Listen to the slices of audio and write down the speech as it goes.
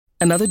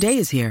Another day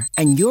is here,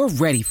 and you're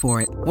ready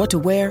for it. What to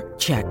wear?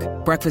 Check.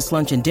 Breakfast,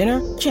 lunch, and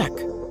dinner? Check.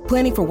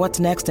 Planning for what's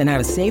next and how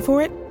to save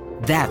for it?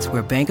 That's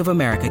where Bank of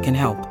America can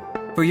help.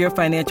 For your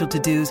financial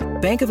to-dos,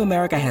 Bank of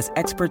America has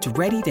experts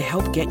ready to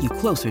help get you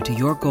closer to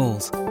your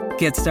goals.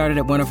 Get started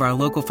at one of our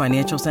local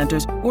financial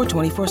centers or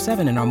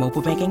 24/7 in our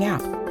mobile banking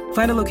app.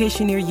 Find a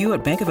location near you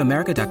at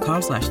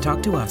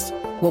bankofamerica.com/talktous.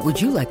 What would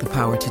you like the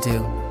power to do?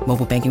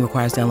 Mobile banking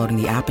requires downloading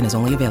the app and is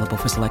only available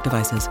for select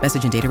devices.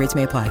 Message and data rates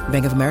may apply.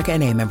 Bank of America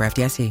N.A., member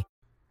FDIC.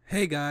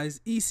 Hey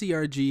guys,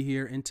 ECRG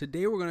here, and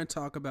today we're going to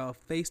talk about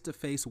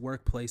face-to-face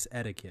workplace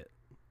etiquette.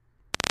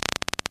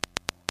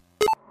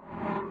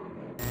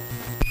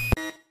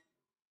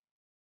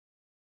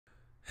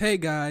 Hey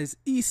guys,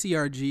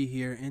 ECRG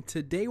here, and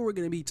today we're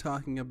going to be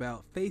talking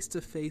about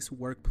face-to-face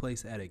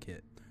workplace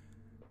etiquette.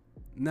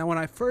 Now, when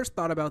I first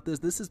thought about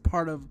this is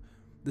part of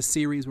the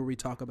series where we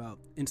talk about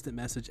instant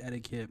message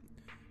etiquette,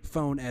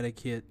 phone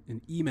etiquette,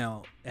 and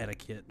email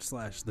etiquette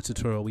 / the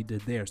tutorial we did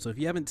there. So if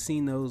you haven't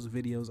seen those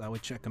videos, I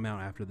would check them out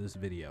after this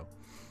video.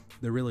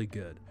 They're really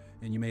good,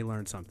 and you may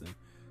learn something.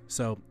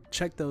 So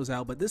check those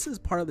out. But this is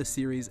part of the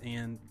series,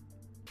 and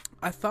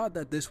I thought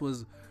that this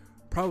was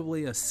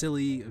probably a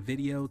silly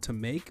video to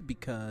make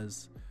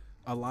because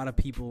a lot of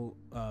people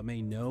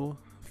may know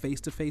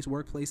face-to-face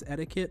workplace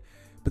etiquette.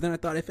 But then I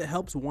thought if it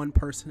helps one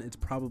person, it's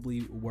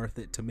probably worth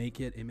it to make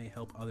it. It may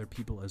help other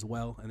people as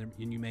well, and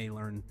you may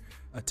learn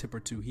a tip or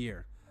two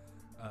here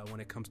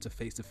when it comes to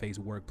face-to-face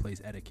workplace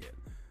etiquette.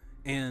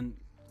 And,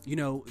 you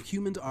know,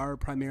 humans are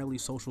primarily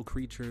social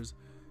creatures.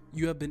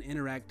 You have been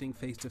interacting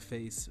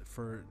face-to-face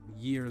for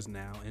years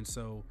now, and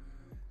so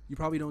you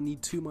probably don't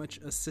need too much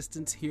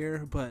assistance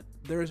here, but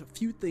there's a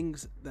few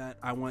things that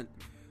I want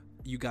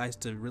you guys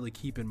to really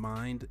keep in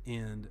mind,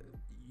 and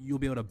you'll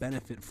be able to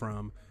benefit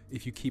from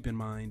if you keep in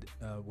mind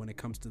when it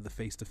comes to the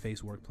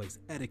face-to-face workplace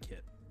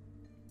etiquette.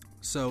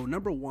 So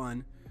number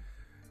one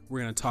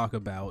we're going to talk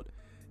about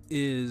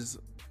is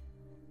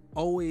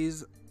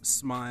always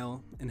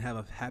smile and have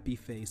a happy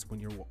face when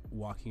you're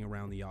walking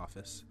around the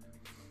office.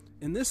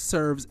 And this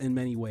serves in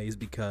many ways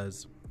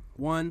because,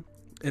 one,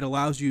 it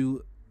allows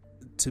you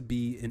to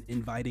be an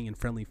inviting and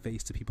friendly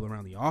face to people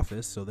around the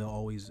office, so they'll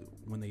always,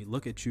 when they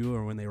look at you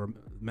or when they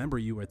remember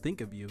you or think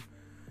of you,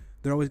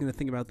 they're always going to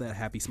think about that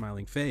happy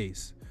smiling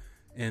face.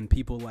 And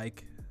people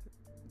like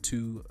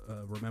to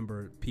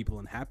remember people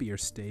in happier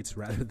states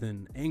rather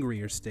than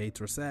angrier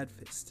states or sad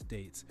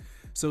states.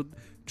 So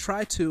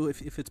try to,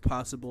 if it's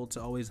possible,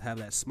 to always have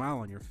that smile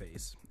on your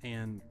face.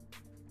 And,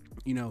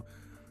 you know,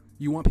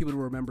 you want people to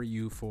remember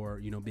you for,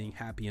 you know, being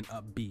happy and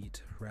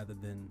upbeat rather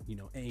than, you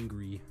know,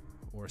 angry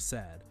or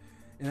sad.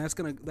 And that's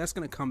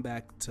gonna come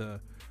back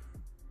to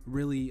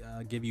really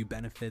give you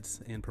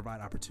benefits and provide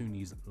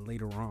opportunities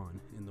later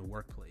on in the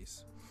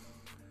workplace.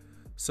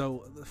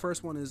 So the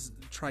first one is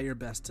try your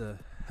best to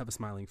have a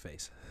smiling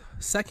face.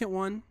 Second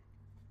one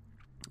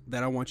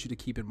that I want you to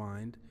keep in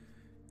mind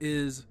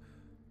is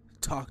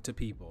talk to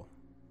people.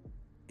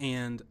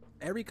 And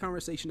every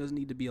conversation doesn't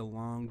need to be a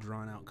long,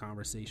 drawn-out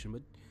conversation,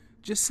 but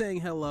just saying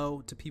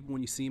hello to people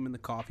when you see them in the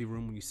coffee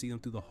room, when you see them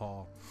through the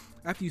hall.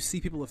 After you see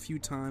people a few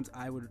times,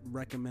 I would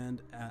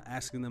recommend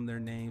asking them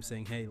their name,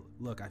 saying, hey,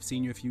 look, I've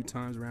seen you a few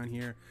times around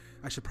here.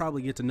 I should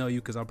probably get to know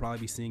you because I'll probably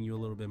be seeing you a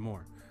little bit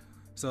more.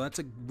 So that's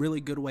a really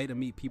good way to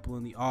meet people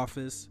in the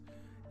office,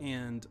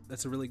 and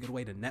that's a really good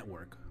way to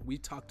network. We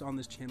talked on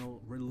this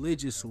channel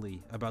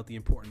religiously about the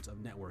importance of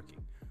networking,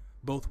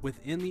 both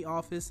within the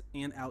office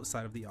and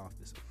outside of the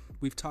office.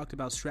 We've talked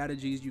about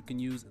strategies you can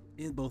use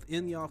both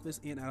in the office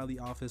and out of the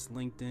office,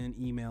 LinkedIn,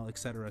 email,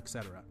 etc.,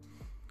 etc.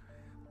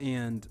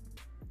 And,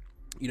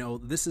 you know,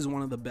 this is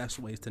one of the best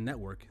ways to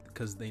network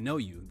because they know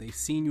you. They've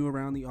seen you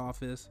around the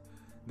office.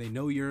 They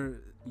know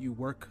you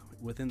work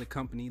within the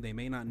company. They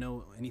may not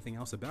know anything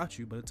else about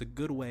you, but it's a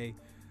good way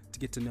to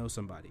get to know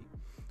somebody.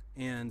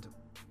 And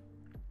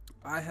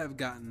I have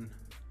gotten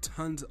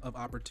tons of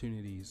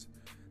opportunities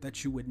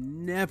that you would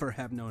never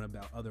have known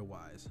about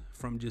otherwise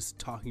from just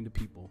talking to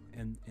people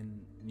and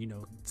you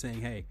know,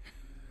 saying, hey,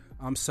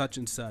 I'm such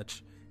and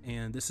such,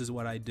 and this is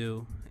what I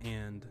do,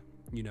 and,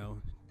 you know,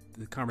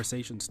 the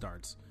conversation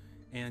starts.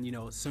 And, you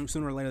know,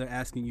 sooner or later they're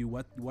asking you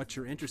what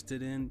you're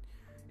interested in,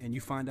 and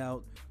you find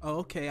out, oh,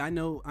 okay, I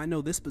know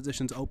this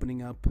position's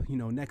opening up, you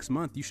know, next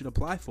month. You should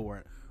apply for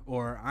it.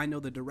 Or I know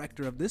the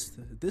director of this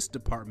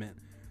department.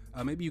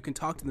 Maybe you can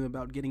talk to them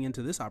about getting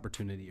into this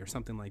opportunity or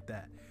something like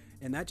that.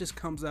 And that just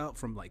comes out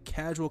from like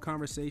casual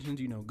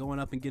conversations, you know, going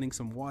up and getting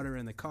some water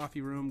in the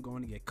coffee room,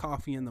 going to get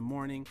coffee in the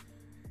morning,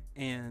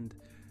 and,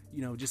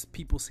 you know, just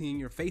people seeing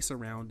your face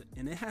around,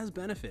 and it has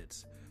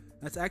benefits.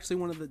 That's actually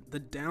one of the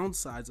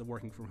downsides of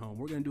working from home.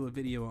 We're going to do a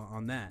video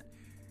on that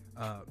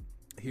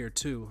here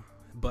too.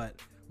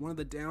 But one of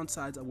the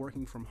downsides of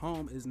working from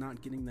home is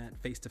not getting that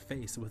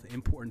face-to-face with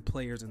important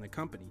players in the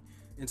company.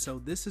 And so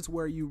this is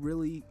where you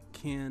really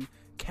can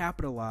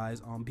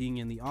capitalize on being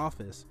in the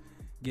office,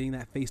 getting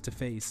that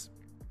face-to-face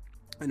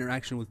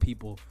interaction with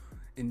people,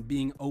 and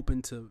being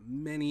open to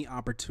many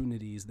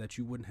opportunities that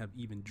you wouldn't have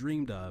even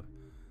dreamed of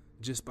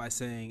just by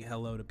saying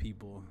hello to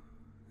people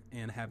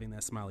and having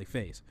that smiley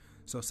face.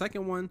 So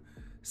second one,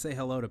 say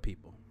hello to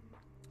people.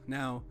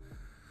 Now,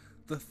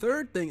 the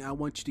third thing I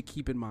want you to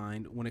keep in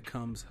mind when it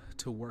comes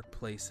to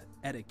workplace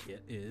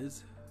etiquette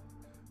is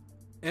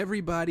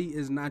everybody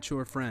is not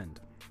your friend.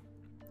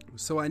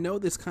 So I know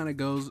this kind of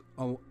goes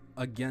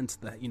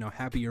against that,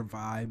 happier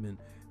vibe and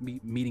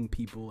meeting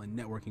people and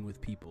networking with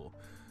people.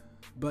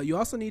 But you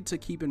also need to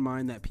keep in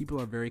mind that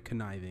people are very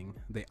conniving.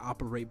 They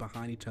operate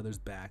behind each other's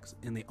backs,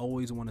 and they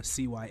always want to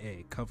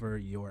CYA, cover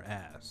your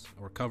ass,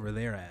 or cover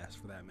their ass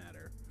for that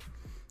matter.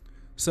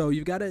 So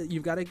you've got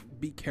to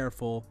be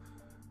careful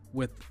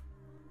with,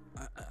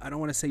 I don't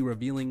want to say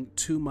revealing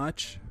too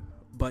much,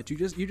 but you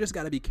just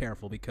got to be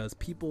careful, because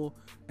people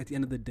at the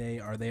end of the day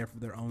are there for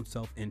their own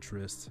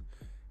self-interest,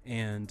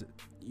 and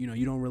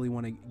you don't really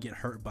want to get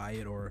hurt by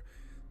it, or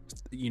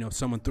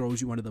someone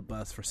throws you under the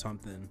bus for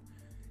something,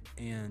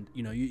 and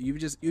you've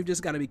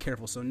just got to be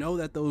careful. So know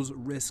that those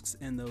risks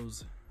and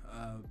those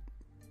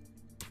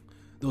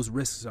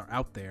risks are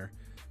out there,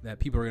 that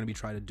people are going to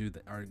try and do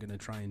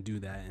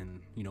that,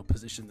 and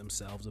position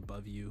themselves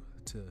above you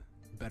to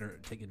better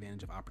take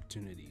advantage of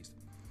opportunities.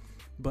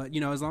 But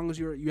as long as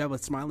you have a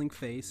smiling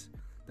face,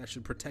 that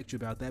should protect you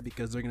about that,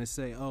 because they're going to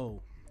say,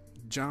 oh,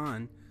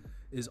 John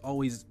is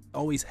always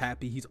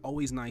happy, he's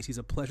always nice, he's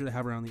a pleasure to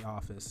have around the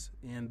office.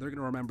 And they're going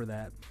to remember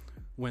that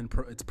when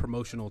it's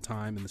promotional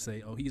time, and to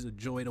say, oh, he's a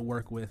joy to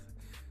work with,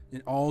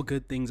 and all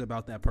good things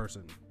about that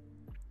person.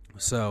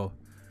 So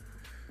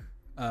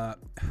I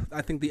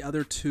think the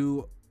other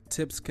two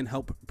tips can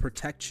help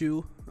protect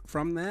you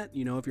from that.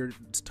 If you're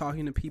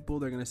talking to people,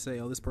 they're going to say,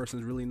 oh, this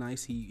person's really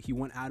nice, he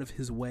went out of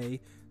his way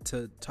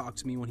to talk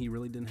to me when he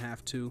really didn't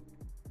have to.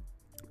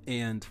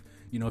 And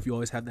if you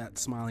always have that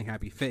smiling,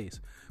 happy face.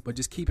 But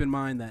just keep in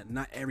mind that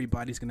not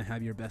everybody's going to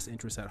have your best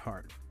interests at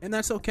heart, and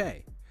that's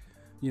okay.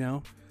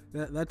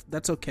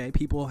 That's okay.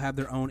 People have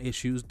their own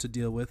issues to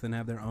deal with, and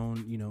have their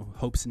own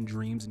hopes and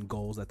dreams and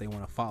goals that they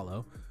want to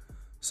follow.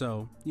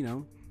 So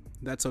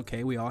that's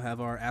okay. We all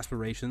have our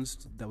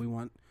aspirations that we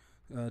want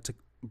to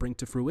bring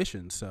to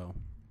fruition. So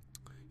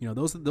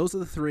those are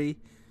the three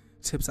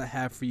tips I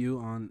have for you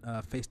on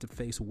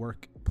face-to-face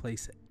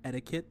workplace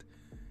etiquette.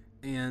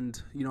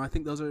 And I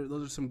think those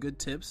are some good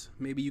tips.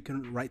 Maybe you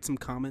can write some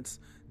comments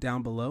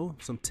down below,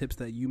 some tips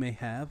that you may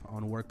have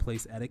on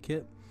workplace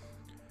etiquette.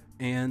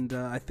 And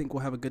I think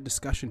we'll have a good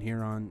discussion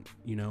here on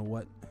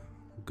what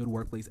good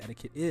workplace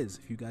etiquette is.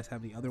 If you guys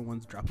have any other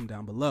ones, drop them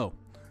down below.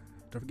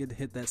 Don't forget to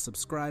hit that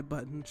subscribe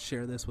button,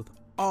 share this with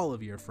all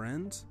of your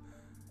friends,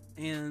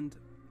 and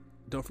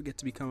don't forget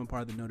to become a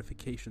part of the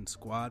notification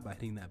squad by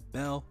hitting that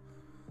bell.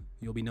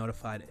 You'll be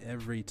notified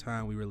every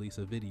time we release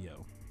a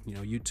video.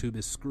 YouTube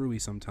is screwy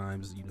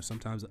sometimes.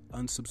 Sometimes it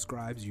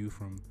unsubscribes you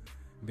from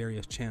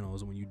various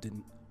channels when you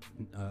didn't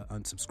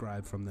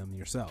unsubscribe from them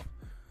yourself.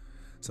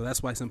 So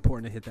that's why it's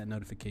important to hit that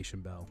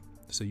notification bell,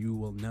 so you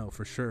will know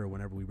for sure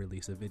whenever we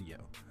release a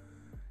video.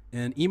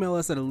 And email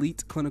us at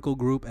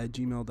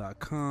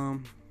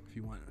eliteclinicalgroup@gmail.com if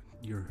you want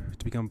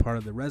to become part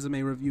of the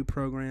resume review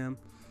program,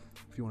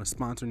 if you want to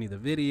sponsor any of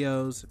the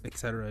videos,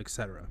 etc.,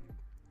 etc.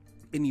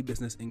 Any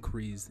business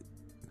inquiries,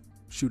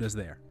 shoot us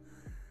there.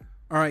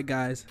 All right,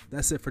 guys,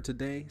 that's it for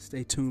today.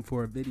 Stay tuned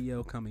for a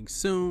video coming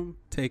soon.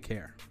 Take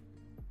care.